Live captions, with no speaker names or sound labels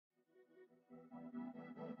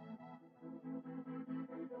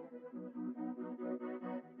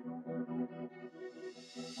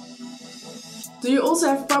Do you also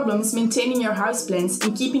have problems maintaining your houseplants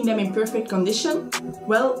and keeping them in perfect condition?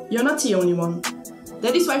 Well, you're not the only one.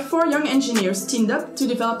 That is why 4 young engineers teamed up to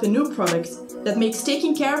develop a new product that makes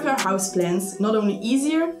taking care of your houseplants not only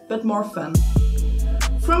easier, but more fun.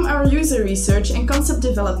 From our user research and concept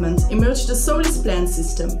development emerged the Solis plant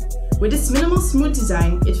system. With its minimal smooth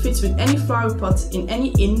design, it fits with any flower pot in any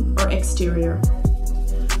in or exterior.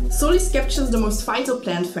 Solis captures the most vital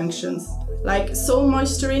plant functions, like soil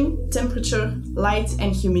moisturing, temperature, light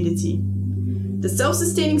and humidity. The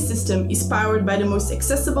self-sustaining system is powered by the most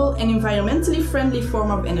accessible and environmentally friendly form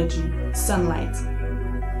of energy, sunlight.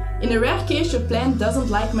 In a rare case your plant doesn't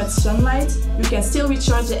like much sunlight, you can still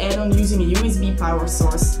recharge the add-on using a USB power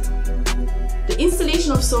source. The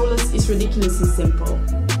installation of Solis is ridiculously simple.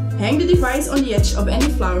 Hang the device on the edge of any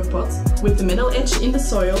flower pot, with the middle edge in the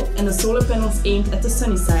soil and the solar panels aimed at the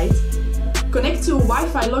sunny side. Connect to a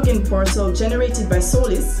Wi-Fi login portal generated by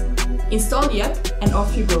Solis, install the app and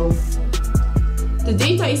off you go. The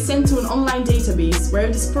data is sent to an online database where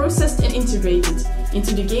it is processed and integrated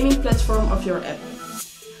into the gaming platform of your app.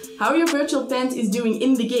 How your virtual plant is doing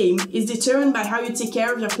in the game is determined by how you take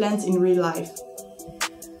care of your plant in real life.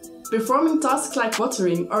 Performing tasks like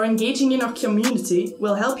watering or engaging in our community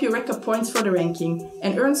will help you rack up points for the ranking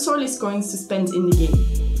and earn Solis coins to spend in the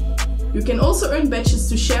game. You can also earn badges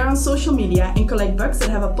to share on social media and collect bugs that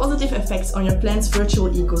have a positive effect on your plant's virtual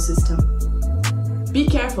ecosystem. Be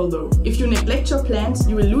careful though, if you neglect your plant,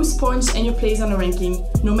 you will lose points and your place on the ranking,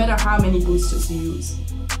 no matter how many boosters you use.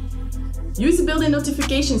 Use a built-in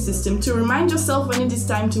notification system to remind yourself when it is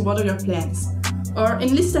time to water your plants, or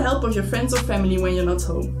enlist the help of your friends or family when you're not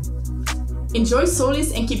home. Enjoy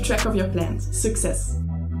Solis and keep track of your plant. Success!